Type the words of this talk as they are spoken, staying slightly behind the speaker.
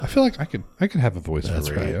feel like I can have a voice That's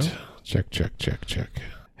for radio. right. Check.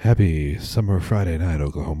 Happy summer Friday night,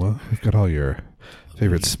 Oklahoma. We've got all your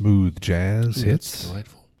favorite smooth jazz Ooh, hits. that's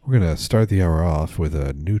delightful. We're going to start the hour off with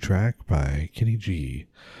a new track by Kenny G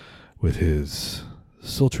with his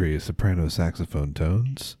sultry soprano saxophone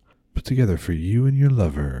tones put together for you and your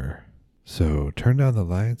lover. So turn down the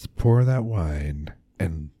lights, pour that wine,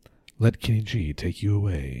 and let Kenny G take you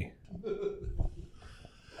away.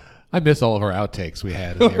 I miss all of our outtakes we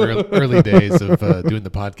had in the early days of doing the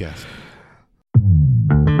podcast.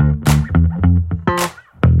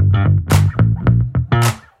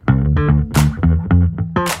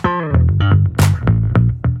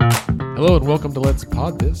 Hello and welcome to Let's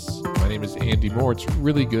Pod This. My name is Andy Moore. It's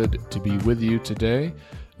really good to be with you today.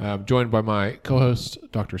 I'm joined by my co-host,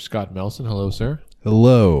 Dr. Scott Melson. Hello, sir.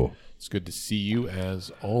 Hello. It's good to see you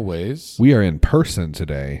as always. We are in person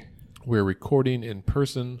today. We're recording in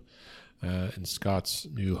person in Scott's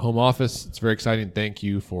new home office. It's very exciting. Thank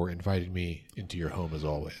you for inviting me into your home as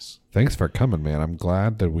always. Thanks for coming, man. I'm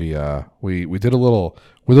glad that we did a little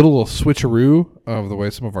switcheroo of the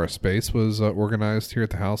way some of our space was organized here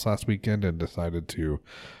at the house last weekend, and decided to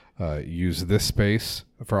use this space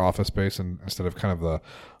for office space instead of kind of the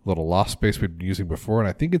little loft space we've been using before. And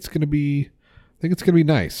I think it's gonna be nice. I think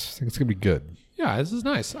it's gonna be good. Yeah, this is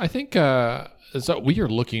nice. I think so we are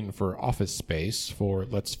looking for office space for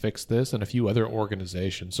Let's Fix This and a few other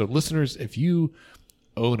organizations. So listeners, if you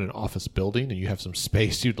own an office building and you have some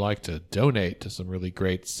space you'd like to donate to some really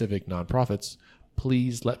great civic nonprofits,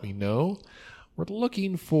 please let me know. We're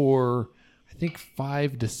looking for, I think,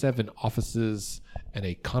 5 to 7 offices and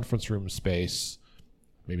a conference room space,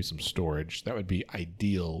 maybe some storage. That would be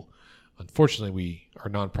ideal. Unfortunately, our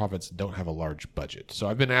nonprofits don't have a large budget. So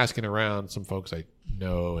I've been asking around some folks I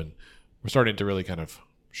know, and we're starting to really kind of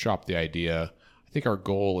shop the idea. I think our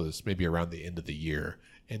goal is maybe around the end of the year.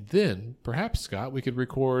 And then perhaps, Scott, we could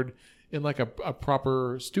record in like a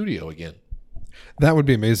proper studio again. That would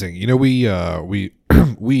be amazing. You know, we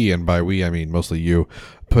and by we I mean mostly you,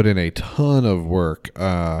 put in a ton of work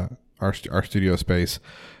our studio space,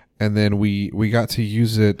 and then we got to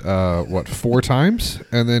use it 4 times,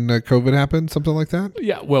 and then COVID happened, something like that.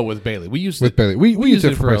 Yeah, well, with Bailey, we used With it. Bailey, we used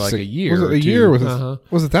it for like a year. Was it or a two. year?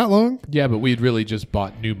 Was it that long? Yeah, but we'd really just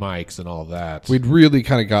bought new mics and all that. We'd really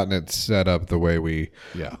kind of gotten it set up the way we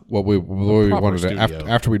wanted it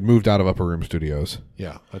after we'd moved out of Upper Room Studios.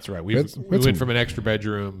 Yeah, that's right. We went from an extra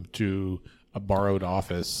bedroom to a borrowed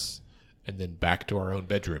office, and then back to our own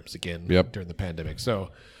bedrooms again during the pandemic.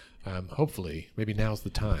 So hopefully, maybe now's the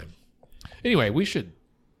time. Anyway, we should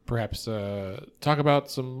perhaps talk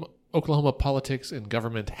about some Oklahoma politics and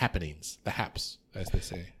government happenings, the haps, as they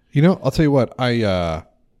say. You know, I'll tell you what, I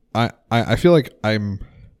feel like I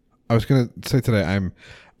was gonna say today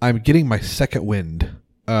I'm getting my second wind,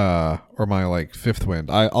 or my like fifth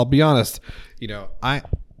wind. I'll be honest, you know,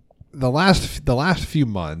 the last few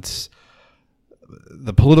months,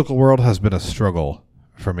 the political world has been a struggle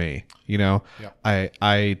for me. You know,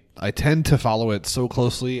 I tend to follow it so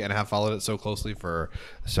closely and have followed it so closely for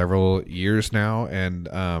several years now. And,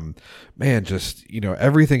 man, just, you know,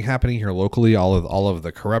 everything happening here locally, all of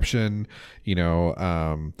the corruption, you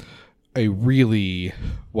know, a really,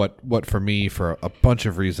 what for me, for a bunch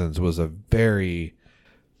of reasons, was a very,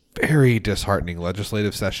 very disheartening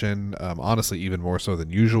legislative session. Honestly, even more so than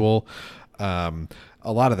usual.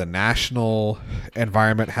 A lot of the national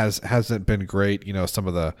environment hasn't been great. You know, some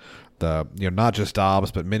of the you know, not just Dobbs,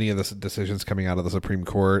 but many of the decisions coming out of the Supreme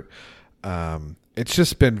Court. It's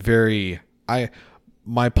just been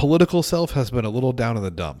my political self has been a little down in the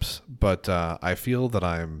dumps, but I feel that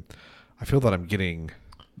I'm getting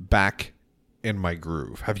back in my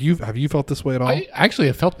groove. Have you felt this way at all? I actually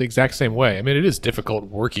have felt the exact same way. I mean, it is difficult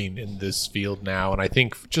working in this field now, and I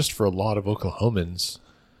think just for a lot of Oklahomans,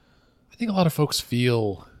 I think a lot of folks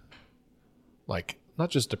feel like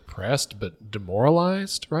not just depressed, but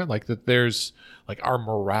demoralized, right? Like that there's like our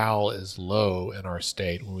morale is low in our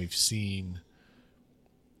state when we've seen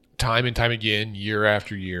time and time again, year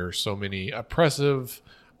after year, so many oppressive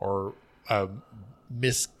or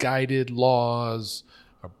misguided laws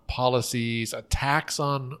or policies, attacks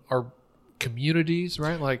on our communities,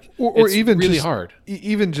 right? Like, or it's even really just, hard.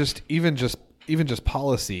 Even just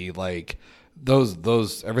policy, like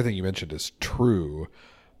those everything you mentioned is true,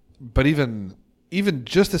 but even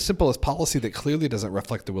just as simple as policy that clearly doesn't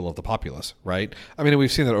reflect the will of the populace, right? I mean,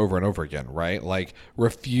 we've seen that over and over again, right? Like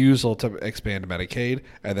refusal to expand Medicaid,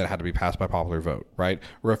 and that had to be passed by popular vote, right?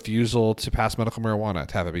 Refusal to pass medical marijuana,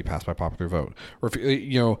 to have it be passed by popular vote.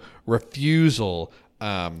 Refusal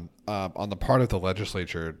on the part of the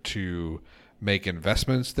legislature to make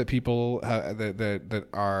investments that people that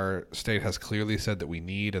our state has clearly said that we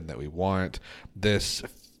need and that we want. This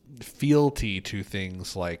fealty to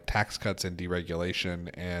things like tax cuts and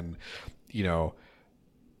deregulation, and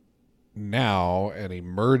now an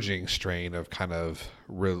emerging strain of kind of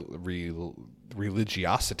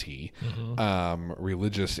religiosity,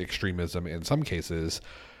 religious extremism in some cases.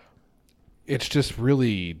 It's just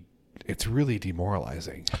really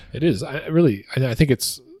demoralizing. It is. I think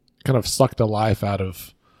it's kind of sucked the life out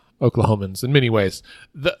of Oklahomans in many ways.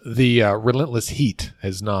 The relentless heat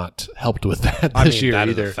has not helped with that this year that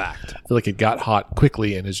either. is a fact. I feel like it got hot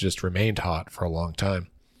quickly and has just remained hot for a long time.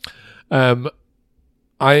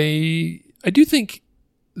 I do think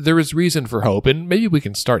there is reason for hope, and maybe we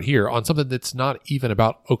can start here on something that's not even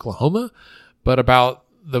about Oklahoma, but about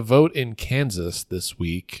the vote in Kansas this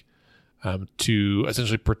week to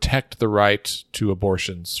essentially protect the right to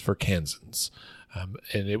abortions for Kansans.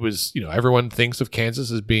 And it was, everyone thinks of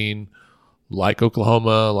Kansas as being like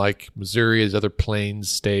Oklahoma, like Missouri, as other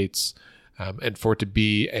plains states, and for it to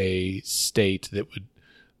be a state that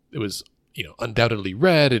was undoubtedly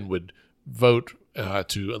red and would vote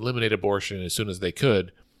to eliminate abortion as soon as they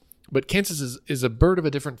could. But Kansas is a bird of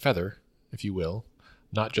a different feather, if you will,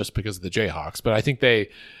 not just because of the Jayhawks, but I think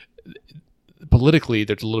politically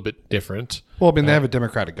they're a little bit different. Well, they have a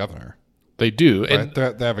Democratic governor. They do. Right? And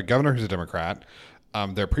they have a governor who's a Democrat.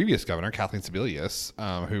 Their previous governor, Kathleen Sebelius,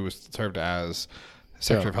 who served as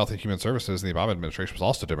Secretary of Health and Human Services in the Obama administration, was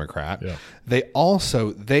also Democrat. Yeah.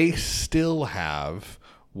 They still have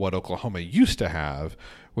what Oklahoma used to have,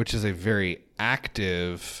 which is a very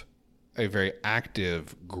active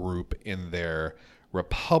group in their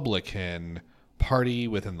Republican Party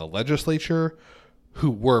within the legislature who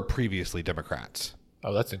were previously Democrats.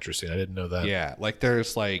 Oh, that's interesting. I didn't know that. Yeah,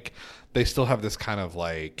 they still have this kind of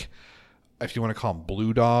if you want to call them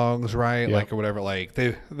blue dogs, right? Yep. Or whatever.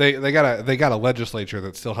 They got a legislature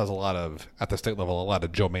that still has at the state level, a lot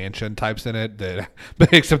of Joe Manchin types in it.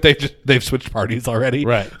 Except they've switched parties already,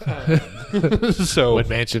 right? So when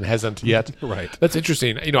Manchin hasn't yet, right? That's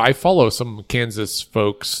interesting. I follow some Kansas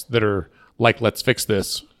folks that are like Let's Fix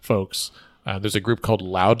This folks. There's a group called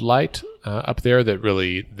Loud Light up there that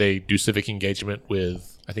really they do civic engagement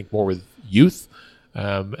with, I think, more with youth.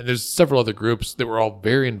 And there's several other groups that were all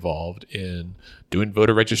very involved in doing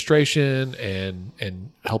voter registration and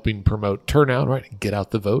helping promote turnout, right? Get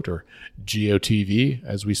out the vote, or GOTV,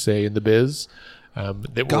 as we say in the biz.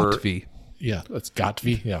 GOTV. Yeah, that's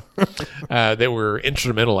GOTV. Yeah. They were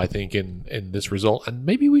instrumental, I think, in this result. And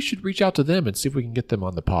maybe we should reach out to them and see if we can get them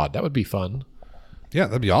on the pod. That would be fun. Yeah,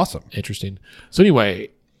 that'd be awesome. Interesting. So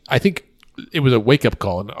anyway, I think it was a wake-up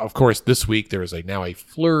call. And, of course, this week there is now a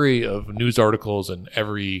flurry of news articles and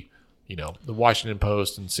the Washington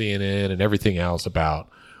Post and CNN and everything else about,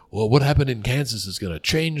 well, what happened in Kansas is going to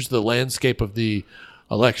change the landscape of the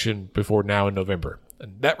election before now in November.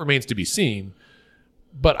 And that remains to be seen.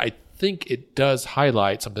 But I think it does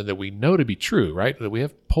highlight something that we know to be true, right? That we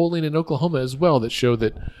have polling in Oklahoma as well that show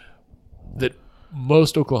that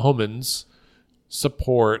most Oklahomans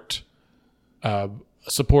support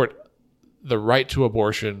the right to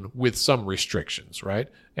abortion with some restrictions, right?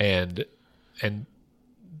 And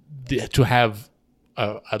to have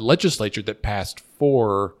a legislature that passed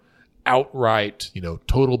 4 outright,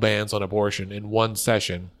 total bans on abortion in one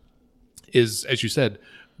session is, as you said,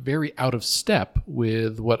 very out of step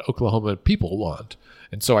with what Oklahoma people want.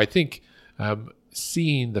 And so I think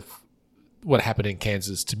seeing what happened in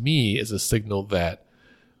Kansas to me is a signal that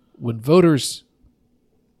when voters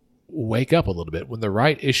wake up a little bit, when the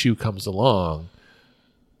right issue comes along,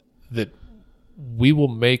 that we will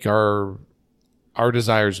make our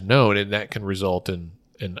desires known, and that can result in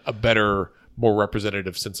a better, more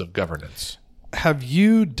representative sense of governance. Have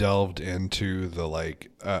you delved into the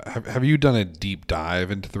have you done a deep dive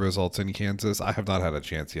into the results in Kansas? I have not had a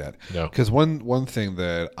chance yet. No, because one thing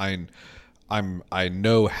that I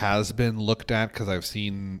know has been looked at, because I've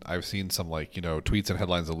seen some tweets and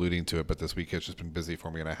headlines alluding to it, but this week it's just been busy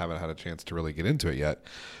for me and I haven't had a chance to really get into it yet.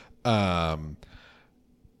 Because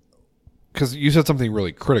you said something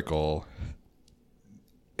really critical,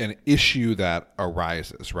 an issue that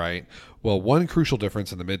arises, right? Well, one crucial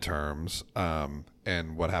difference in the midterms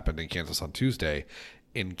and what happened in Kansas on Tuesday.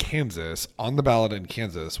 In Kansas, on the ballot in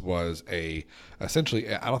Kansas was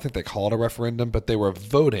essentially, I don't think they call it a referendum, but they were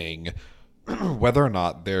voting whether or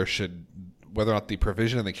not the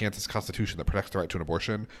provision in the Kansas Constitution that protects the right to an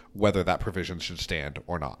abortion, whether that provision should stand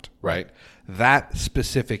or not, right? That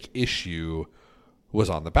specific issue was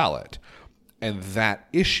on the ballot. And that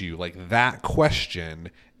issue, that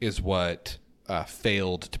question, is what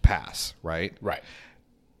failed to pass, right? Right.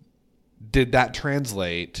 did that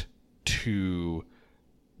translate to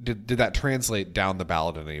did that translate down the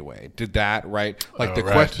ballot in any way? Did that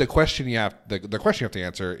the question you have the question you have to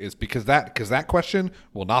answer is because that question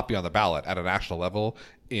will not be on the ballot at a national level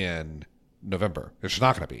in November. It's just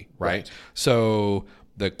not going to be, right? So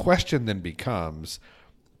the question then becomes,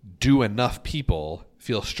 do enough people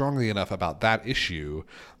feel strongly enough about that issue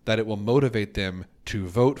that it will motivate them to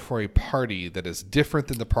vote for a party that is different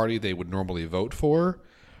than the party they would normally vote for?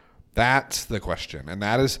 That's the question. And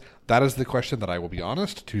that is the question that, I will be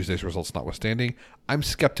honest, Tuesday's results notwithstanding, I'm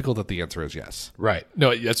skeptical that the answer is yes. Right.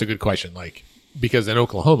 No, that's a good question. Like, because in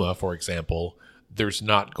Oklahoma, for example, there's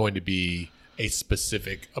not going to be a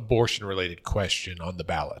specific abortion-related question on the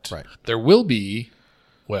ballot. Right. There will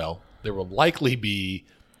likely be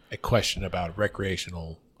a question about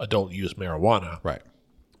recreational adult use marijuana. Right.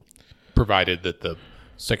 Provided that the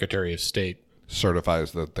Secretary of State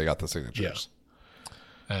certifies that they got the signatures.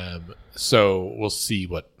 Yeah. So we'll see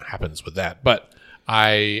what happens with that. But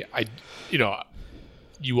you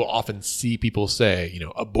will often see people say,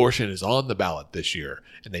 abortion is on the ballot this year.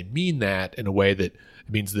 And they mean that in a way that it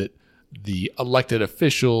means that the elected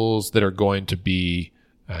officials that are going to be,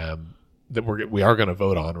 that we are going to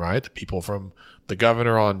vote on, right? The people from the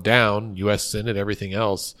governor on down, U.S. Senate, everything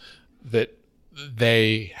else, that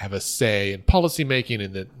they have a say in policymaking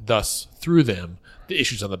and that thus through them, the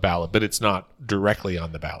issues on the ballot, but it's not directly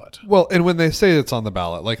on the ballot. Well, and when they say it's on the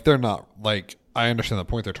ballot, like they're not like, I understand the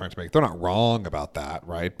point they're trying to make. They're not wrong about that,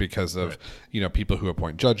 right? Because of, people who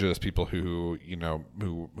appoint judges, people who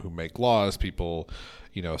make laws, people,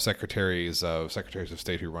 secretaries of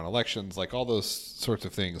state who run elections, like all those sorts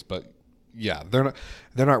of things. But yeah, they're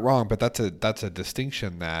not wrong, but that's a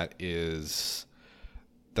distinction that is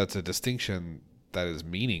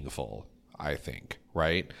meaningful, I think,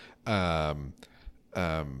 right? I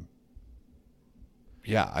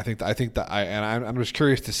think that I'm just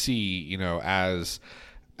curious to see, as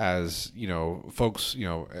folks, as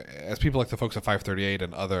people like the folks at 538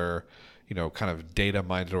 and other, kind of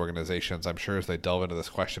data-minded organizations, I'm sure as they delve into this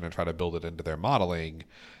question and try to build it into their modeling,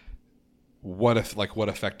 what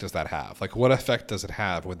effect does that have? Like, what effect does it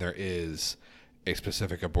have when there is a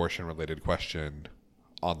specific abortion-related question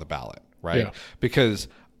on the ballot, right? Yeah. Because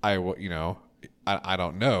I don't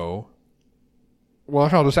know. Well,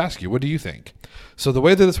 I'll just ask you, what do you think? So the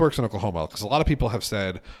way that this works in Oklahoma, because a lot of people have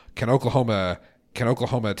said, can Oklahoma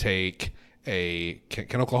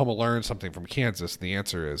learn something from Kansas? And the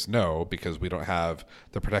answer is no, because we don't have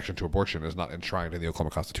the protection to abortion is not enshrined in the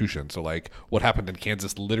Oklahoma Constitution. So like what happened in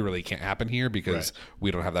Kansas literally can't happen here because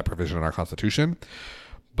we don't have that provision in our Constitution.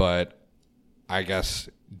 But I guess,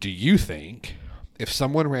 do you think if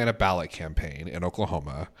someone ran a ballot campaign in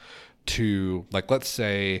Oklahoma to, like, let's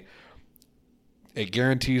say it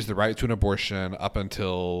guarantees the right to an abortion up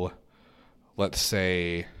until, let's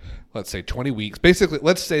say 20 weeks. Basically,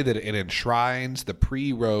 let's say that it enshrines the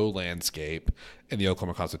pre-Roe landscape in the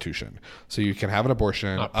Oklahoma Constitution. So you can have an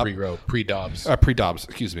abortion. Not pre-Roe, pre-Dobbs. Pre-Dobbs,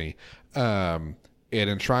 excuse me. It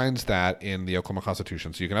enshrines that in the Oklahoma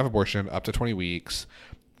Constitution. So you can have abortion up to 20 weeks.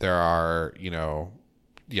 There are,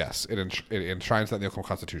 yes, it enshrines that in the Oklahoma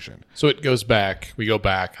Constitution. So we go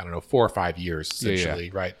back, 4 or 5 years, essentially,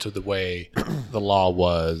 right, to the way the law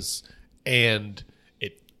was, and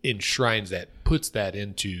it enshrines that, puts that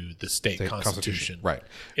into the state constitution. Right.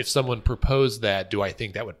 If someone proposed that, do I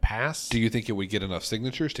think that would pass? Do you think it would get enough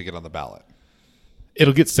signatures to get on the ballot?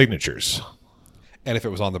 It'll get signatures. And if it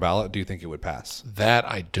was on the ballot, do you think it would pass? That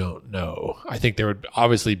I don't know. I think there would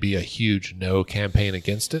obviously be a huge no campaign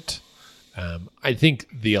against it. I think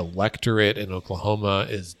the electorate in Oklahoma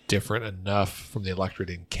is different enough from the electorate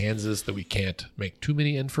in Kansas that we can't make too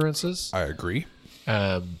many inferences. I agree.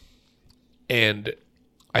 And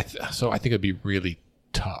so I think it'd be really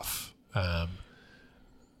tough. I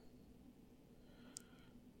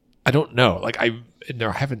don't know. Like I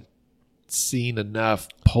haven't seen enough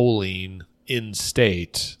polling in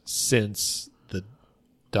state since the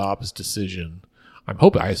Dobbs decision.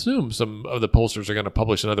 I assume some of the pollsters are going to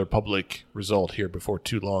publish another public result here before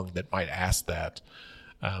too long that might ask that.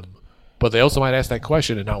 But they also might ask that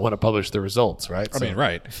question and not want to publish the results, right? I mean,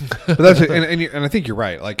 right. But that's and I think you're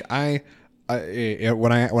right. Like when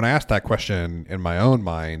I asked that question in my own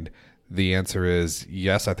mind, the answer is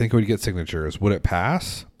yes. I think it would get signatures. Would it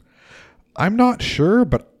pass? I'm not sure,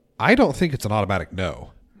 but I don't think it's an automatic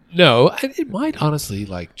no. No, it might honestly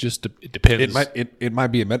it depends. It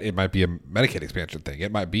might be a Medicaid expansion thing.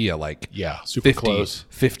 It might be a super close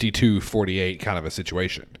 52-48 kind of a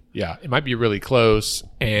situation. Yeah, it might be really close,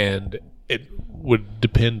 and it would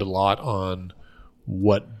depend a lot on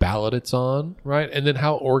what ballot it's on, right? And then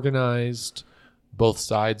how organized both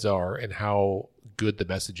sides are and how good the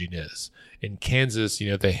messaging is. In Kansas,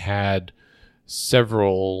 they had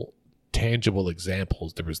several tangible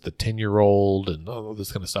examples. There was the 10-year-old and all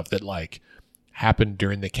this kind of stuff that like happened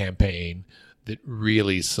during the campaign that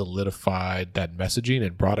really solidified that messaging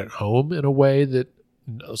and brought it home in a way that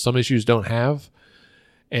some issues don't have.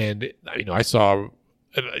 And, I saw,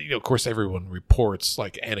 of course, everyone reports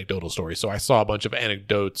like anecdotal stories. So I saw a bunch of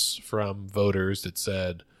anecdotes from voters that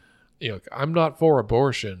said, I'm not for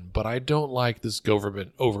abortion, but I don't like this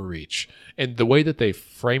government overreach. And the way that they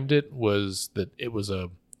framed it was that it was a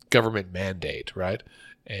government mandate, right?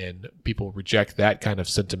 And people reject that kind of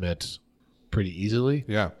sentiment pretty easily.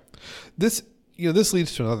 Yeah. This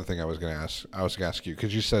leads to another thing I was going to ask you,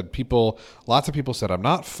 because you said lots of people said, I'm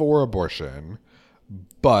not for abortion,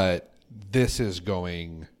 but this is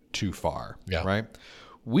going too far. Yeah. Right.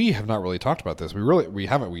 We have not really talked about this.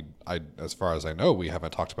 As far as I know, we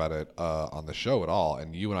haven't talked about it on the show at all.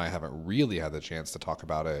 And you and I haven't really had the chance to talk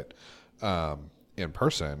about it in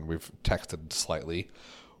person. We've texted slightly.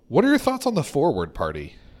 What are your thoughts on the Forward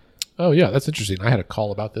Party? Oh, yeah, that's interesting. I had a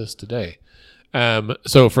call about this today.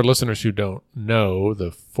 So for listeners who don't know,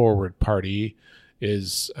 the Forward Party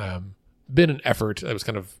is been an effort that was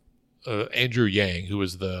kind of Andrew Yang, who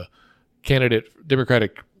was the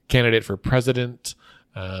Democratic candidate for president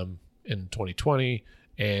in 2020,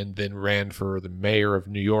 and then ran for the mayor of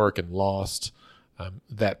New York and lost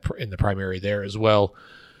that in the primary there as well.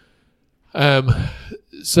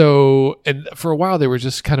 So, and for a while they were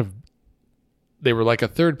just they were like a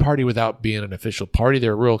third party without being an official party. They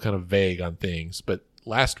were real kind of vague on things. But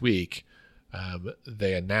last week,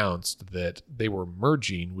 they announced that they were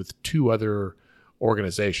merging with two other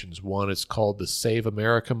organizations. One is called the Save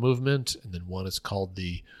America Movement, and then one is called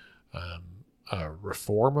the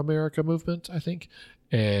Reform America Movement, I think.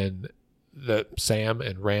 And the SAM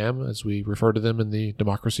and RAM, as we refer to them in the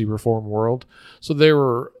democracy reform world. So they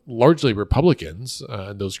were largely Republicans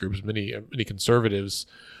in those groups, many conservatives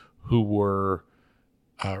who were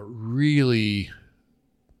really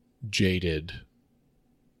jaded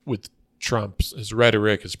with his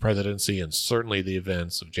rhetoric, his presidency, and certainly the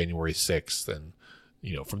events of January 6th and,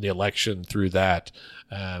 from the election through that.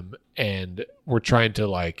 And we're trying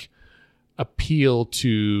to appeal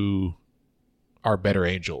to our better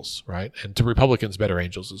angels, right? And to Republicans' better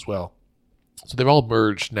angels as well. So they've all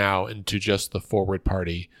merged now into just the Forward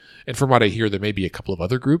Party. And from what I hear, there may be a couple of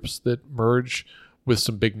other groups that merge with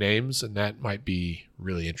some big names, and that might be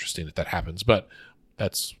really interesting if that happens. But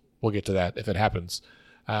we'll get to that if it happens.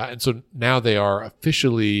 And so now they are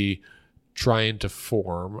officially trying to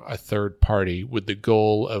form a third party with the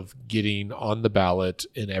goal of getting on the ballot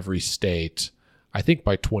in every state, I think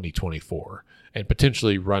by 2024, and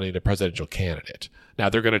potentially running a presidential candidate. Now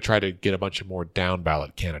they're going to try to get a bunch of more down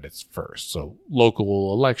ballot candidates first. So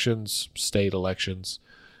local elections, state elections.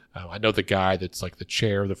 I know the guy that's like the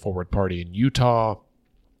chair of the Forward Party in Utah.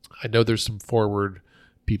 I know there's some Forward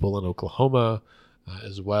people in Oklahoma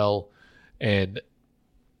as well. And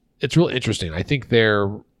it's really interesting. I think their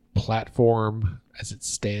platform as it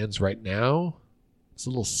stands right now is a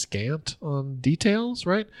little scant on details,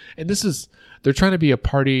 right? And they're trying to be a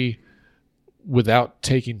party without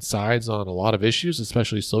taking sides on a lot of issues,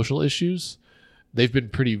 especially social issues. They've been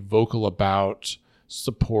pretty vocal about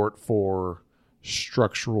support for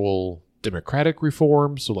structural democratic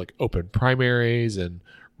reforms, so like open primaries and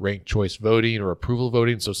ranked choice voting or approval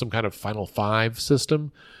voting, so some kind of Final Five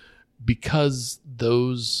system, because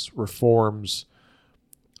those reforms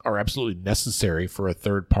are absolutely necessary for a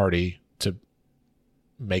third party to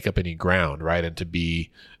make up any ground, right? And to be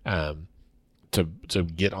to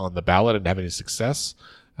get on the ballot and have any success.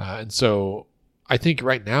 And so I think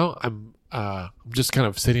right now I'm just kind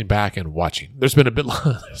of sitting back and watching. There's been a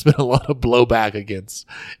lot of blowback against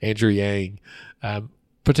Andrew Yang,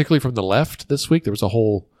 particularly from the left this week. There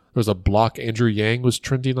was a block Andrew Yang was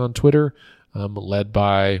trending on Twitter, led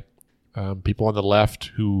by people on the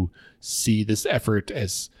left who see this effort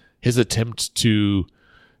as his attempt to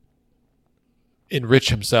enrich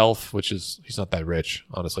himself, which is, he's not that rich,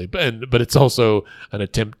 honestly, but it's also an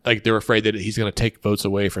attempt, like they're afraid that he's going to take votes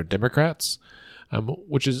away from Democrats,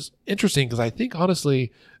 which is interesting because I think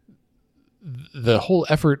honestly the whole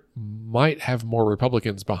effort might have more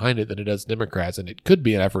Republicans behind it than it does Democrats, and it could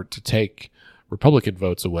be an effort to take Republican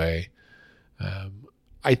votes away.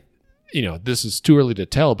 This is too early to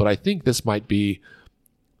tell, but I think this might be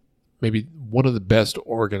maybe one of the best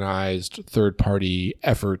organized third party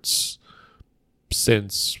efforts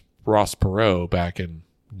since Ross Perot back in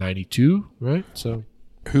 92, right? So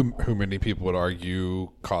who many people would argue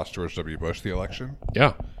cost George W. Bush the election.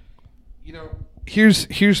 Yeah.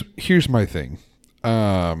 Here's my thing.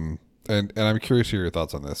 And I'm curious to hear your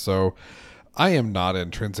thoughts on this. So I am not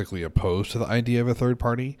intrinsically opposed to the idea of a third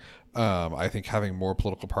party. I think having more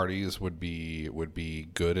political parties would be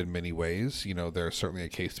good in many ways. You know, there's certainly a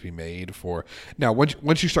case to be made for. Now,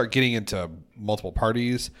 once you start getting into multiple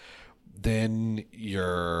parties, then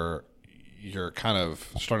you're kind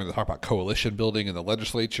of starting to talk about coalition building in the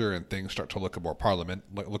legislature, and things start to look a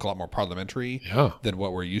lot more parliamentary than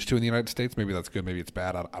what we're used to in the United States. Maybe that's good. Maybe it's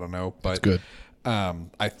bad. I don't know. But it's good.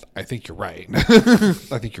 I think you're right.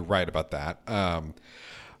 I think you're right about that.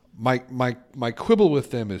 My quibble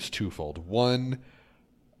with them is twofold. One,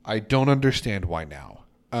 I don't understand why now.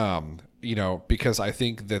 You know, because I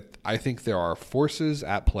think there are forces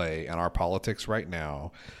at play in our politics right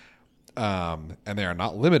now, and they are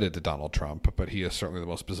not limited to Donald Trump, but he is certainly the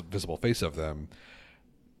most visible face of them,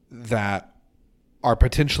 that are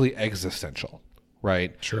potentially existential,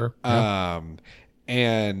 right? Sure.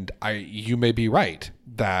 And you may be right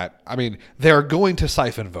that, I mean, they're going to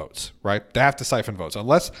siphon votes, right? They have to siphon votes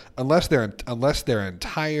unless their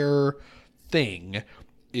entire thing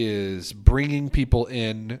is bringing people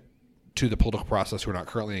in to the political process who are not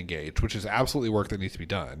currently engaged, which is absolutely work that needs to be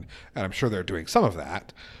done. And I'm sure they're doing some of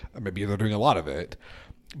that. Maybe they're doing a lot of it.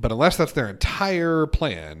 But unless that's their entire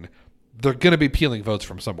plan, they're going to be peeling votes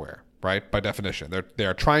from somewhere, right? By definition, they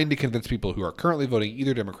are trying to convince people who are currently voting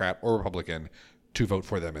either Democrat or Republican to vote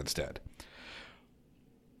for them instead.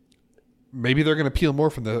 Maybe they're going to peel more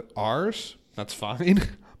from the R's. That's fine.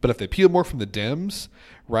 But if they peel more from the Dems,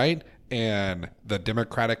 right, and the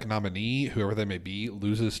Democratic nominee, whoever they may be,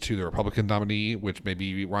 loses to the Republican nominee, which may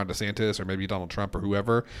be Ron DeSantis or maybe Donald Trump or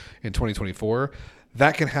whoever in 2024,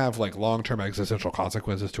 that can have like long-term existential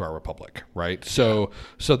consequences to our republic, right? So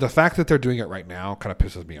the fact that they're doing it right now kind of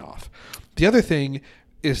pisses me off. The other thing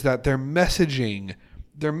is that their messaging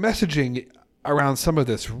around some of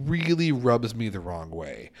this really rubs me the wrong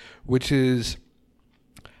way, which is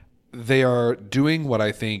they are doing what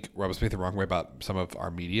I think rubs me the wrong way about some of our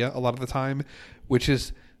media a lot of the time, which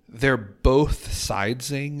is they're both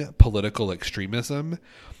sidesing political extremism.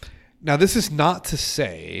 Now, this is not to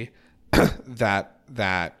say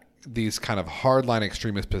that these kind of hardline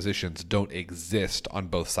extremist positions don't exist on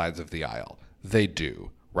both sides of the aisle. They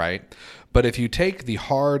do, right? But if you take the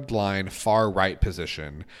hardline far right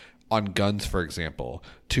position on guns, for example,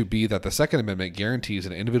 to be that the Second Amendment guarantees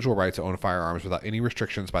an individual right to own firearms without any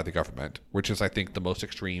restrictions by the government, which is, I think, the most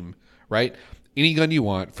extreme, right? Any gun you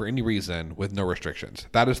want for any reason with no restrictions.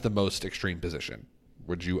 That is the most extreme position.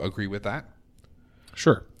 Would you agree with that?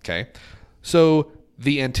 Sure. Okay. So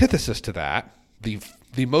the antithesis to that, the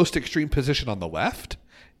most extreme position on the left,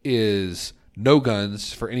 is no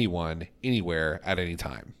guns for anyone, anywhere, at any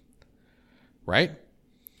time. Right?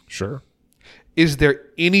 Sure. Is there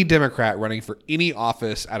any Democrat running for any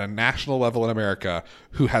office at a national level in America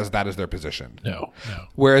who has that as their position? No.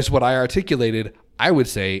 Whereas what I articulated, I would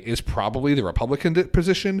say, is probably the Republican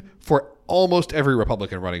position for almost every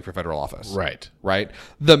Republican running for federal office. Right. Right.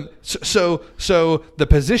 So the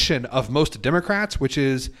position of most Democrats, which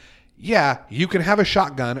is, yeah, you can have a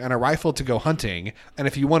shotgun and a rifle to go hunting, and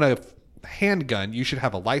if you want a handgun, you should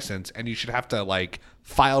have a license and you should have to like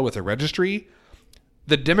file with a registry.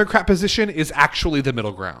 The Democrat position is actually the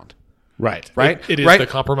middle ground. Right. Right? It is right? the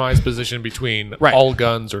compromise position between right. all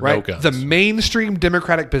guns or right. no guns. The mainstream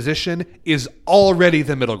Democratic position is already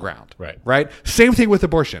the middle ground. Right. Right? Same thing with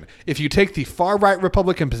abortion. If you take the far right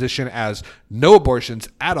Republican position as no abortions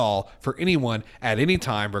at all for anyone at any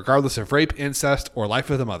time, regardless of rape, incest, or life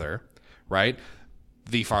of the mother, right?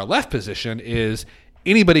 The far left position is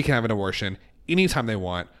anybody can have an abortion anytime they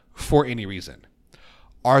want for any reason.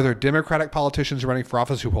 Are there Democratic politicians running for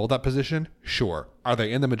office who hold that position? Sure. Are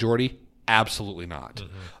they in the majority? Absolutely not.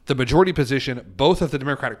 Mm-hmm. The majority position, both of the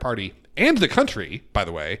Democratic Party and the country, by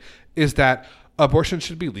the way, is that abortion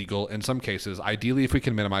should be legal in some cases. Ideally, if we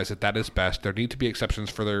can minimize it, that is best. There need to be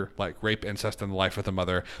exceptions for their like rape, incest, and the life of the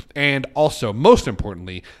mother. And also, most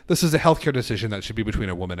importantly, this is a healthcare decision that should be between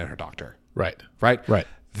a woman and her doctor. Right. Right? Right.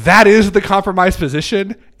 That is the compromise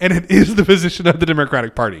position, and it is the position of the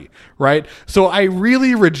Democratic Party, right? So I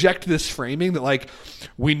really reject this framing that, like,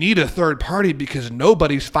 we need a third party because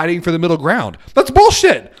nobody's fighting for the middle ground. That's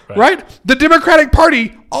bullshit, right? The Democratic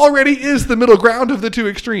Party already is the middle ground of the two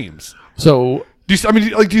extremes. So, do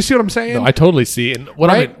you see what I'm saying? No, I totally see. And what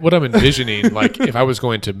I'm envisioning, like, if I was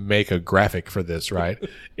going to make a graphic for this, right,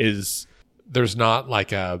 is there's not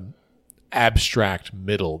like a abstract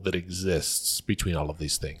middle that exists between all of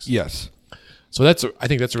these things. Yes. So I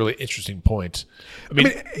think that's a really interesting point. I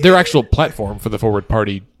mean their actual platform for the Forward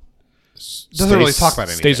Party doesn't really talk about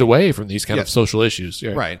anything. Stays away from these kind of social issues.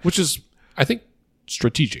 Right. Which is, I think,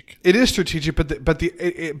 strategic. It is strategic, but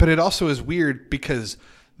it also is weird because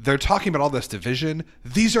they're talking about all this division.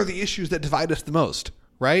 These are the issues that divide us the most,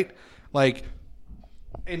 right? Like,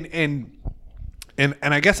 and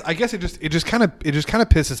I guess it just kind of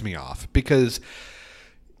pisses me off because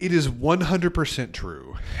it is 100%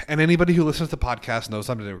 true. And anybody who listens to the podcast knows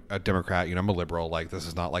I'm a Democrat. I'm a liberal. Like, this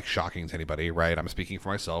is not like shocking to anybody, right? I'm speaking for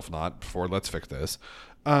myself, not for Let's Fix This.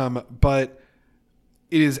 But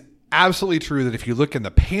it is absolutely true that if you look in the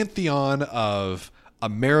pantheon of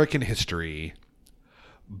American history,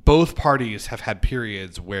 both parties have had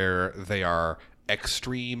periods where they are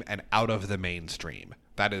extreme and out of the mainstream.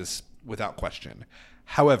 That is without question.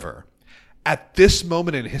 However, at this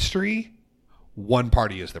moment in history, one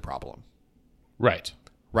party is the problem. Right.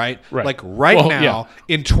 Like Well, now,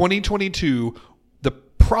 in 2022, the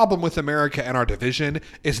problem with America and our division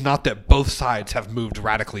is not that both sides have moved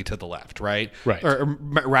radically to the left, right? Right. Or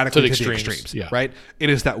radically to the extremes, right? It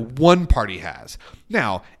is that one party has.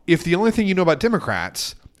 Now, if the only thing you know about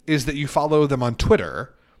Democrats is that you follow them on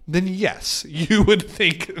Twitter, then yes, you would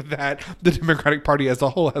think that the Democratic Party as a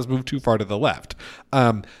whole has moved too far to the left.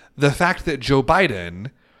 The fact that Joe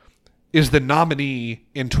Biden is the nominee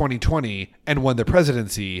in 2020 and won the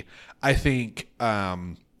presidency, I think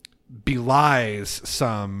belies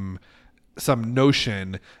some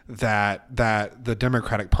notion that the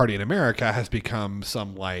Democratic Party in America has become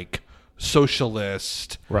some like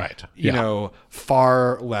socialist, right?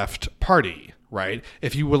 Far left party. Right.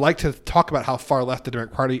 If you would like to talk about how far left the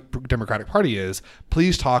Democratic Party is,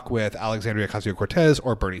 please talk with Alexandria Ocasio-Cortez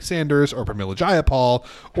or Bernie Sanders or Pramila Jayapal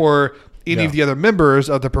or any of the other members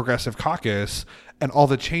of the Progressive Caucus and all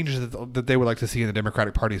the changes that they would like to see in the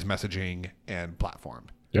Democratic Party's messaging and platform.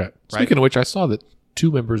 Yeah. Speaking of which, I saw that 2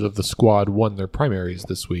 members of the squad won their primaries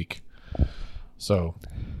this week. So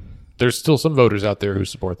there's still some voters out there who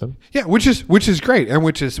support them. Yeah, which is great and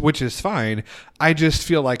which is fine. I just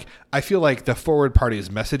feel like the Forward Party's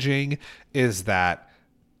messaging is that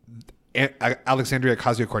Alexandria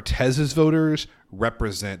Ocasio-Cortez's voters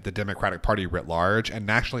represent the Democratic Party writ large, and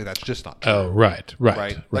nationally that's just not true. Oh, right.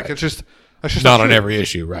 Like that's just not on every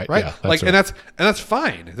issue, right? Yeah, like, right. and that's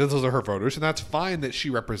fine. Those are her voters, and that's fine that she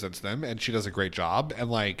represents them, and she does a great job. And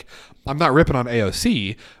like, I'm not ripping on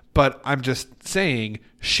AOC, but I'm just saying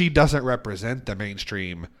she doesn't represent the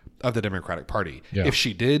mainstream of the Democratic Party. Yeah. If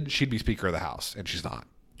she did, she'd be Speaker of the House, and she's not.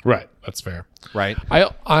 Right. That's fair. Right.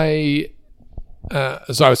 So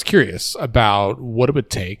I was curious about what it would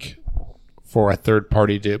take for a third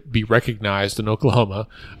party to be recognized in Oklahoma.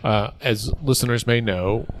 As listeners may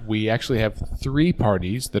know, we actually have 3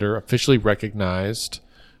 parties that are officially recognized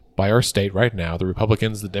by our state right now: the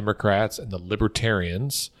Republicans, the Democrats, and the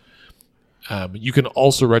Libertarians. You can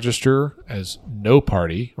also register as no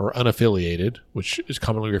party or unaffiliated, which is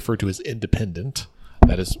commonly referred to as independent.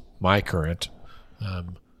 That is my current.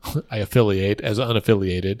 I affiliate as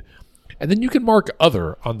unaffiliated. And then you can mark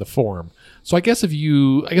other on the form. So I guess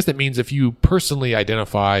that means if you personally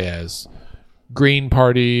identify as Green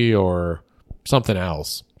Party or something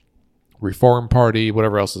else, Reform Party,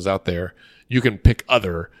 whatever else is out there, you can pick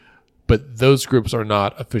other, but those groups are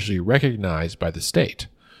not officially recognized by the state.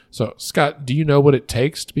 So, Scott, do you know what it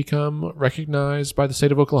takes to become recognized by the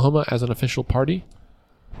state of Oklahoma as an official party?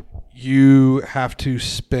 You have to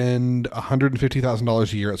spend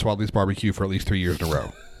 $150,000 a year at Swadley's Barbecue for at least 3 years in a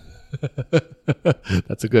row.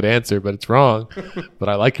 That's a good answer, but it's wrong. But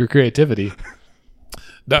I like your creativity.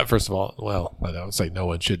 No, first of all, well, I don't say no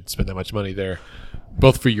one should spend that much money there,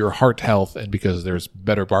 both for your heart health and because there's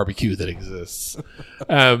better barbecue that exists.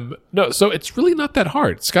 No, so it's really not that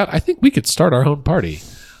hard, Scott. I think we could start our own party,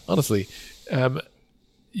 honestly.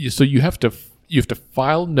 So you have to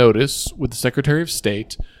file notice with the Secretary of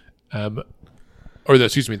State, the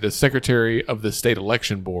Secretary of the State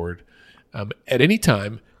Election Board, at any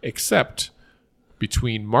time except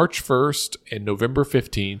between March 1st and November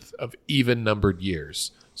 15th of even numbered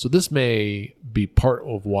years. So this may be part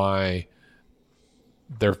of why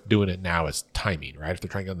they're doing it now as timing, right? If they're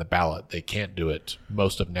trying to get on the ballot, they can't do it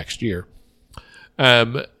most of next year.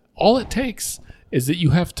 All it takes is that you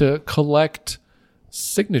have to collect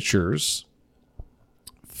signatures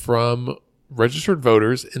from registered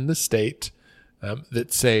voters in the state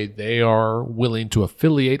that say they are willing to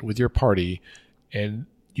affiliate with your party, and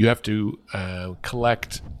you have to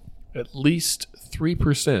collect at least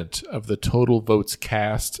 3% of the total votes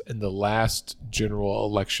cast in the last general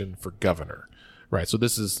election for governor. Right. So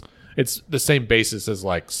it's the same basis as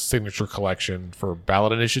like signature collection for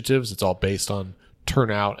ballot initiatives. It's all based on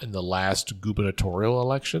turnout in the last gubernatorial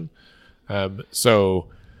election. So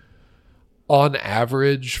on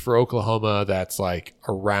average for Oklahoma, that's like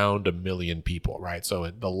around 1 million people, right?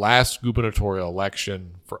 So the last gubernatorial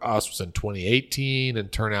election for us was in 2018,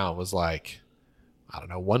 and turnout was like, I don't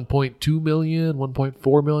know, 1.2 million,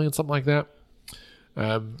 1.4 million, something like that.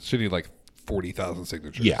 Should need like 40,000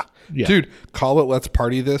 signatures. Yeah. Dude, call it Let's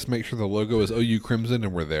Party This. Make sure the logo is OU Crimson,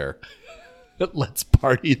 and we're there. Let's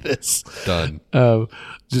party this. Done.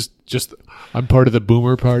 Just I'm part of the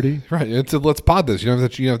Boomer Party. Right. It's a Let's Pod This. You don't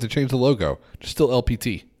have to change the logo. Just still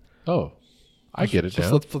LPT. Oh, I get it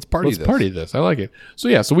now. Let's party this. Let's party this. I like it. So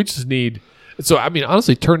yeah, so we just need. So I mean,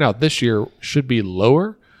 honestly, turnout this year should be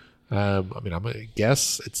lower. I mean, I'm gonna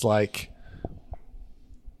guess it's like.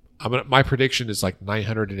 My prediction is like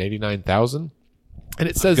 989,000, and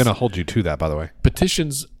it says I'm gonna hold you to that. By the way,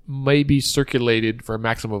 petitions may be circulated for a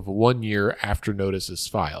maximum of 1 year after notice is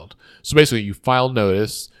filed. So basically, you file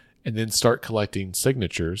notice and then start collecting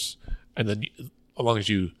signatures, and then as long as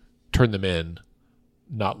you turn them in,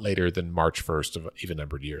 not later than March 1st of even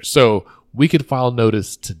numbered years. So we could file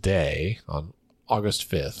notice today on August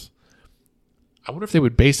 5th. I wonder if they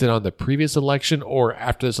would base it on the previous election or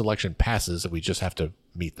after this election passes, and we just have to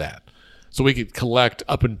meet that. So we could collect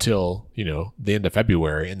up until, the end of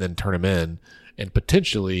February and then turn them in and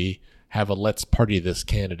potentially have a Let's Party This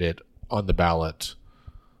candidate on the ballot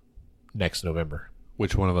next November.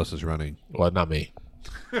 which one of us is running? Well, not me.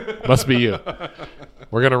 Must be you.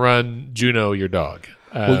 We're going to run Juno, your dog.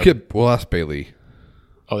 We'll ask Bailey.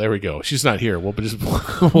 Oh, there we go. She's not here. We'll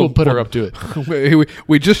put her up to it.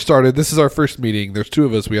 We just started. This is our first meeting. There's two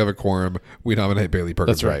of us. We have a quorum. We nominate Bailey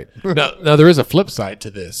Perkins. That's right. now, there is a flip side to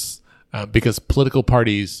this because political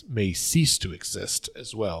parties may cease to exist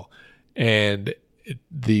as well. And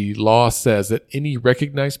the law says that any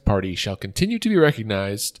recognized party shall continue to be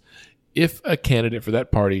recognized if a candidate for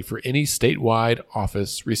that party for any statewide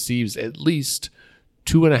office receives at least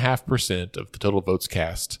 2.5% of the total votes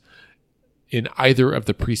cast in either of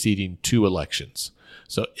the preceding two elections.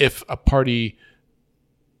 So if a party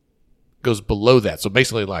goes below that, so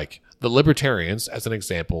basically like the Libertarians, as an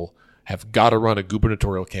example, have got to run a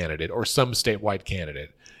gubernatorial candidate or some statewide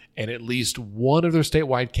candidate, and at least one of their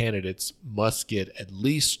statewide candidates must get at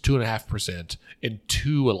least 2.5% in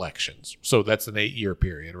two elections. So that's an 8-year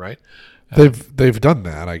period, right? They've done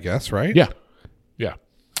that, I guess, right? Yeah.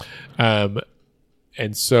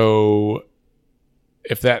 And so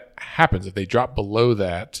if that happens, if they drop below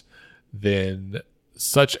that, then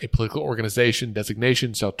such a political organization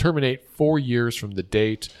designation shall terminate 4 years from the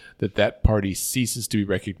date that that party ceases to be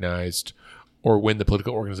recognized or when the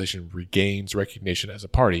political organization regains recognition as a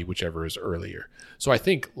party, whichever is earlier. So I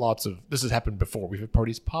think this has happened before. We've had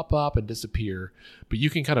parties pop up and disappear, but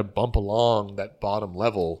you can kind of bump along that bottom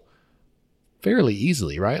level fairly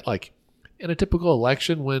easily, right? Like in a typical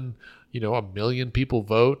election when, 1 million people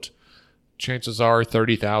vote, chances are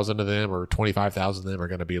 30,000 of them or 25,000 of them are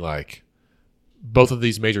going to be like, both of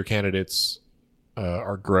these major candidates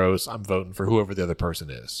are gross. I'm voting for whoever the other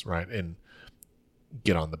person is, right? And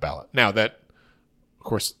get on the ballot. Now that, of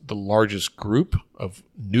course, the largest group of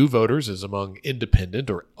new voters is among independent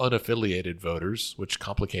or unaffiliated voters, which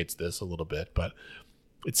complicates this a little bit, but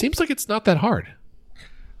it seems like it's not that hard.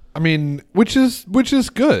 I mean, which is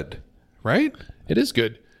good, right? It is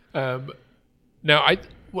good. Now,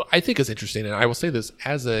 I think it's interesting, and I will say this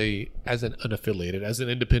as an unaffiliated, as an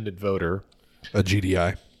independent voter. A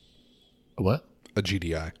GDI. What? A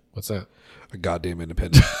GDI. What's that? A goddamn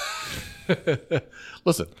independent.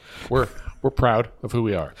 Listen, we're proud of who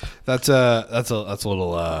we are. That's a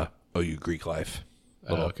little OU Greek life.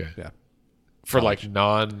 Okay. Yeah. For like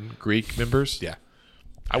non-Greek members? Yeah.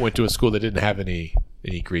 I went to a school that didn't have any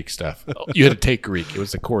Greek stuff. You had to take Greek. It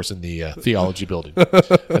was a course in the theology building.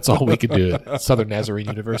 That's all we could do at Southern Nazarene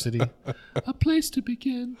University. A place to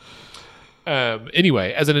begin.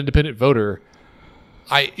 Anyway, as an independent voter,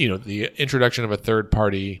 the introduction of a third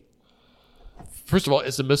party, first of all,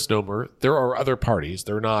 is a misnomer. There are other parties.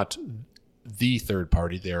 They're not the third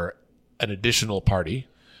party. They're an additional party.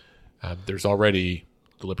 There's already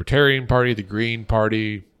the Libertarian Party, the Green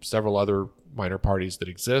Party, several other minor parties that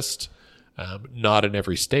exist. Not in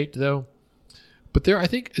every state, though. But there, I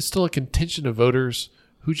think, is still a contingent of voters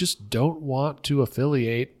who just don't want to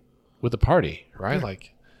affiliate with a party, right? Yeah.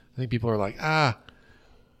 Like, I think people are like,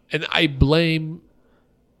 and I blame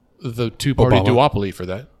the two-party duopoly for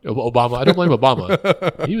that. Obama. I don't blame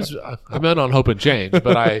Obama. I'm not on hope and change,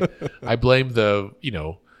 but I blame the,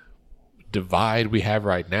 divide we have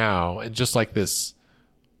right now and just like this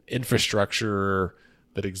infrastructure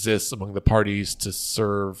that exists among the parties to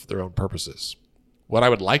serve their own purposes. What I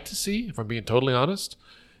would like to see, if I'm being totally honest,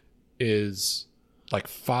 is like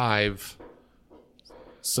 5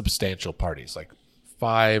 substantial parties, like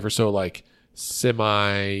 5 or so like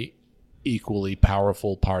semi equally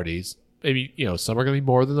powerful parties. Maybe, some are going to be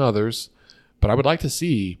more than others, but I would like to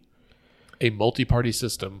see a multi-party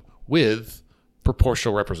system with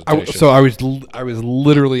proportional representation. I was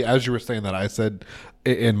literally, as you were saying that, I said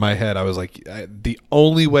in my head, I was like, the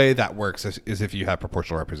only way that works is if you have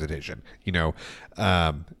proportional representation. Now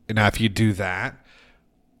if you do that.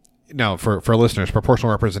 Now, for listeners,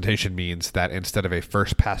 proportional representation means that instead of a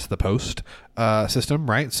first past the post system,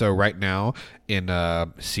 right? So right now in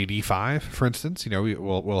CD5, for instance,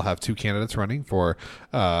 we'll have 2 candidates running for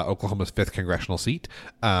Oklahoma's 5th congressional seat,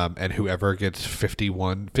 and whoever gets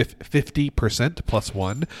 50% plus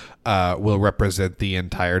 1 will represent the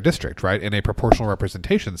entire district, right? In a proportional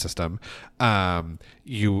representation system,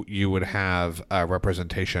 you would have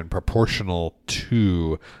representation proportional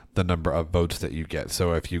to the number of votes that you get.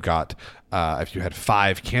 So if you had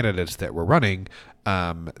 5 candidates that were running,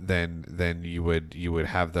 then you would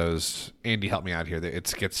have those. Andy, help me out here.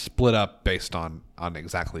 It gets split up based on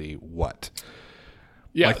exactly what.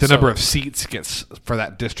 Yeah, like the number of seats for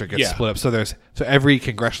that district gets split up. So every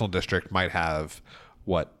congressional district might have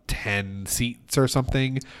 10 seats or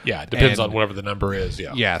something. Yeah, it depends on whatever the number is.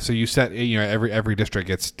 Yeah. Yeah, so you set every district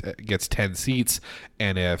gets 10 seats,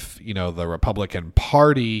 and if the Republican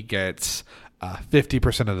Party gets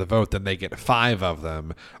 50% of the vote, then they get 5 of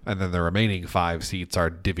them, and then the remaining 5 seats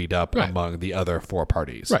are divvied up among the other 4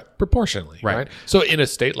 parties. Right, proportionally. Right. So in a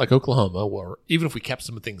state like Oklahoma, where even if we kept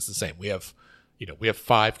some things the same, we have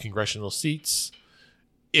 5 congressional seats.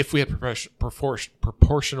 If we had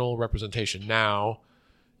proportional representation now,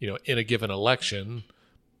 in a given election,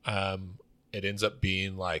 it ends up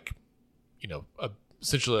being like,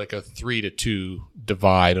 essentially like a 3-2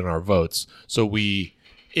 divide in our votes. So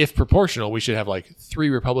if proportional, we should have like 3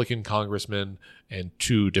 Republican congressmen and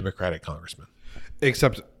 2 Democratic congressmen.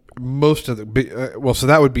 Except most of so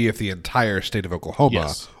that would be if the entire state of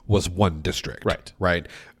Oklahoma was 1 district. Right.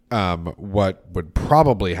 What would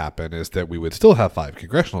probably happen is that we would still have 5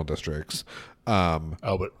 congressional districts.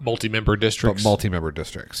 But multi-member districts.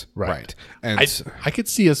 Right. And I could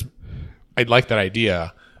see us. I'd like that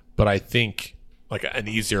idea, but I think like an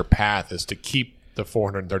easier path is to keep the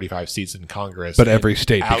 435 seats in Congress. But every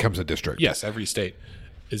state becomes a district. Yes, every state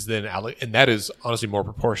is then and that is honestly more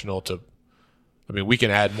proportional to. I mean, we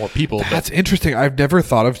can add more people. That's interesting. I've never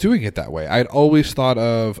thought of doing it that way. I'd always thought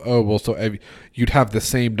of, you'd have the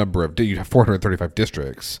same number you'd have 435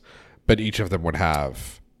 districts, but each of them would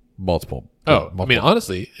have multiple. I mean,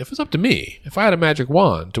 honestly, if it's up to me, if I had a magic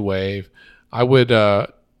wand to wave, I would,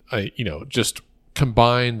 just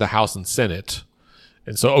combine the House and Senate.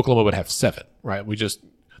 And so Oklahoma would have 7, right?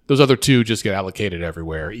 Those other 2 just get allocated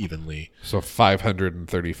everywhere evenly. So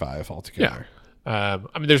 535 altogether. Yeah. I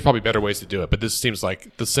mean, there's probably better ways to do it, but this seems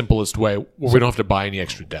like the simplest way where we don't have to buy any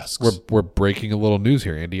extra desks. We're breaking a little news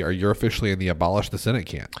here, Andy. Are you officially in the abolish the Senate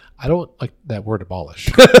camp? I don't like that word abolish.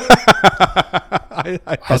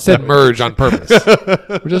 I said merge on purpose.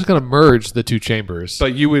 We're just going to merge the 2 chambers.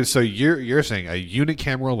 But you're saying a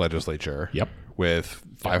unicameral legislature. Yep. With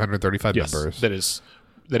 535 members. That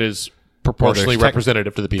is proportionally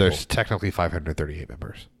representative to the people. There's technically 538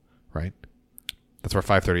 members, right? That's where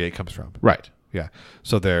 538 comes from. Right. Yeah.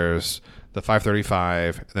 So there's the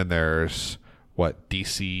 535, and then there's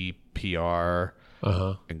DC, PR,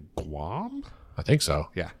 and Guam? I think so.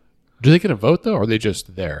 Yeah. Do they get a vote, though, or are they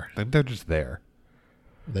just there? I think they're just there.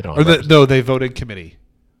 They don't. No, they vote in committee.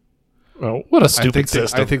 Well, what a stupid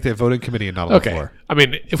system. I think they vote in committee and not on the floor. I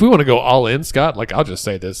mean, if we want to go all in, Scott, I'll just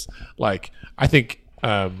say this. I think,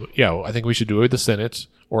 I think we should do it with the Senate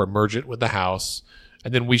or merge it with the House,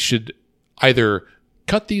 and then we should either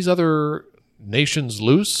cut these other nations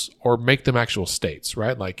loose or make them actual states,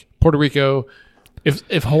 right? Like Puerto Rico.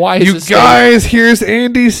 If Hawaii is guys, here's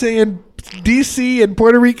Andy saying DC and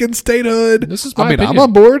Puerto Rican statehood. This is my opinion. I'm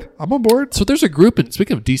on board. So there's a group, and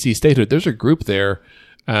speaking of DC statehood, there's a group there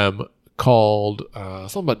called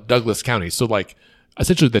something about Douglas County. So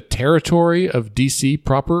essentially the territory of DC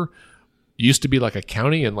proper used to be like a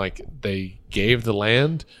county, and they gave the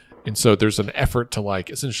land. And so there's an effort to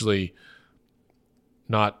essentially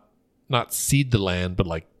not cede the land, but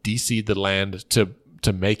de-cede the land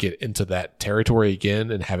to make it into that territory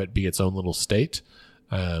again and have it be its own little state,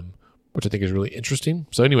 which I think is really interesting.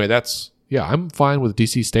 So anyway, I'm fine with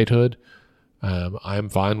DC statehood. I'm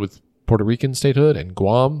fine with Puerto Rican statehood and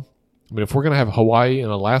Guam. I mean, if we're going to have Hawaii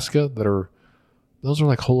and Alaska, those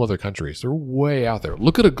are whole other countries. They're way out there.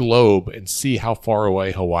 Look at a globe and see how far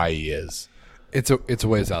away Hawaii is. It's a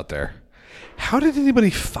ways out there. how did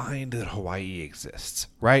anybody find that Hawaii exists?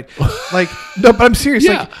 Right? Like, no, but I'm serious.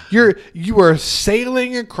 Yeah. Like, you are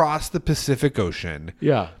sailing across the Pacific Ocean.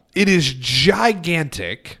 Yeah. It is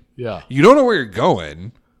gigantic. Yeah. You don't know where you're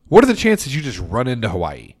going. What are the chances you just run into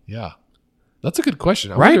Hawaii? Yeah. That's a good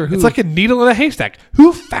question. I Right? wonder who, It's like a needle in a haystack.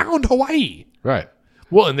 Who found Hawaii? right.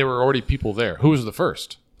 Well, and there were already people there. Who was the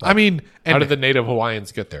first? I mean, How and did the native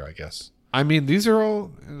Hawaiians get there, I guess? I mean, these are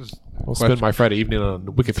all I'll spend my Friday evening on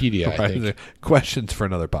Wikipedia, I think. questions for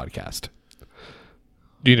another podcast.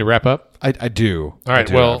 Do you need to wrap up? I do. All right, I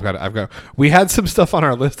do. well- I've got. We had some stuff on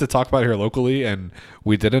our list to talk about here locally, and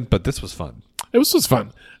we didn't. But this was fun. It was just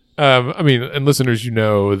fun. I mean, and listeners, you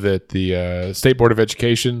know that the State Board of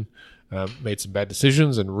Education made some bad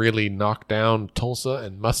decisions and really knocked down Tulsa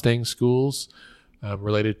and Mustang schools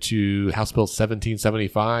related to House Bill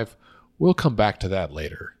 1775. We'll come back to that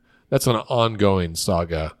later. That's an ongoing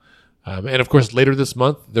saga. And of course, later this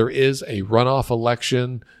month, there is a runoff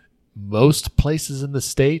election. Most places in the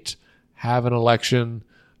state have an election.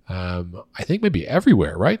 I think maybe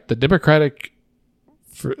everywhere, right? The Democratic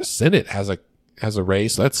Senate has a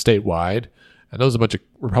race that's statewide, and there's a bunch of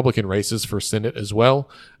Republican races for Senate as well.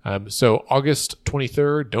 So August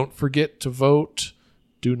 23rd, don't forget to vote.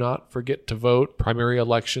 Do not forget to vote. Primary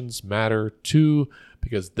elections matter too,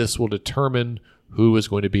 because this will determine who is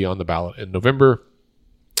going to be on the ballot in November.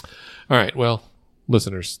 All right, well,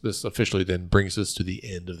 listeners, this officially then brings us to the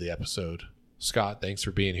end of the episode. Scott, thanks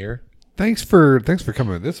for being here. Thanks for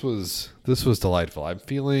coming. This was delightful. I'm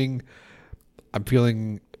feeling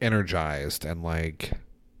energized and like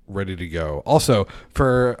ready to go. Also,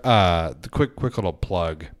 for the quick little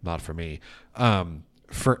plug, not for me,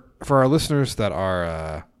 for our listeners that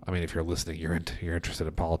are, I mean, if you're listening, you're interested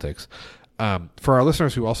in politics. For our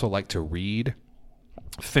listeners who also like to read,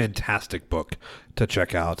 fantastic book to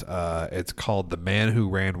check out. It's called The Man Who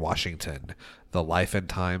Ran Washington: The Life and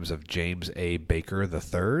Times of James A. Baker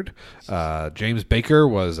III. James Baker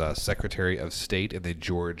was Secretary of State in the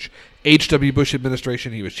George H.W. Bush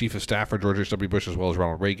administration. He was Chief of Staff for George H.W. Bush as well as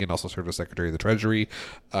Ronald Reagan. Also served as Secretary of the Treasury.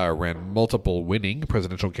 Ran multiple winning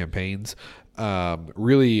presidential campaigns.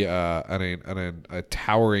 Really a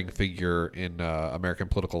towering figure in American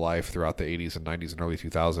political life throughout the 80s and 90s and early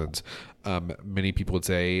 2000s. Many people would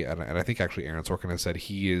say, and I think actually Aaron Sorkin has said,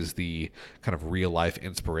 he is the kind of real life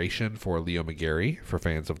inspiration for Leo McGarry for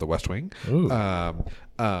fans of The West Wing.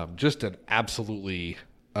 Just an absolutely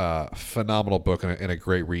phenomenal book and a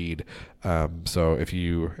great read. So if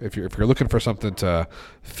you're looking for something to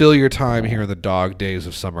fill your time here in the dog days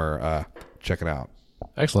of summer, check it out.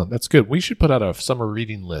 Excellent. That's good. We should put out a summer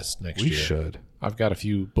reading list next year. We should. I've got a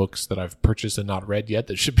few books that I've purchased and not read yet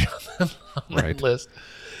that should be on that Right. list.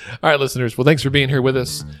 All right, listeners. Well, thanks for being here with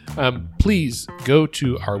us. Please go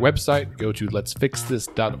to our website. Go to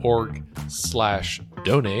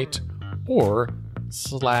letsfixthis.org/donate or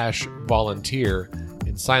 /volunteer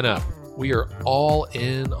and sign up. We are all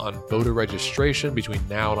in on voter registration between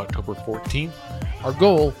now and October 14th. Our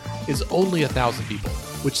goal is only 1,000 people,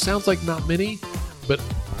 which sounds like not many, but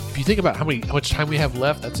if you think about how much time we have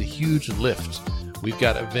left, that's a huge lift. We've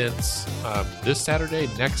got events this Saturday,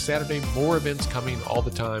 next Saturday, more events coming all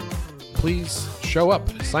the time. Please show up,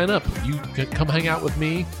 sign up. You can come hang out with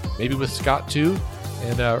me, maybe with Scott too,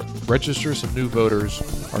 and register some new voters.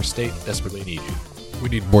 Our state desperately needs you. We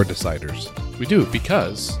need more deciders. We do,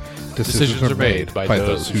 because decisions are made by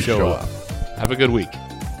those who show up. Have a good week.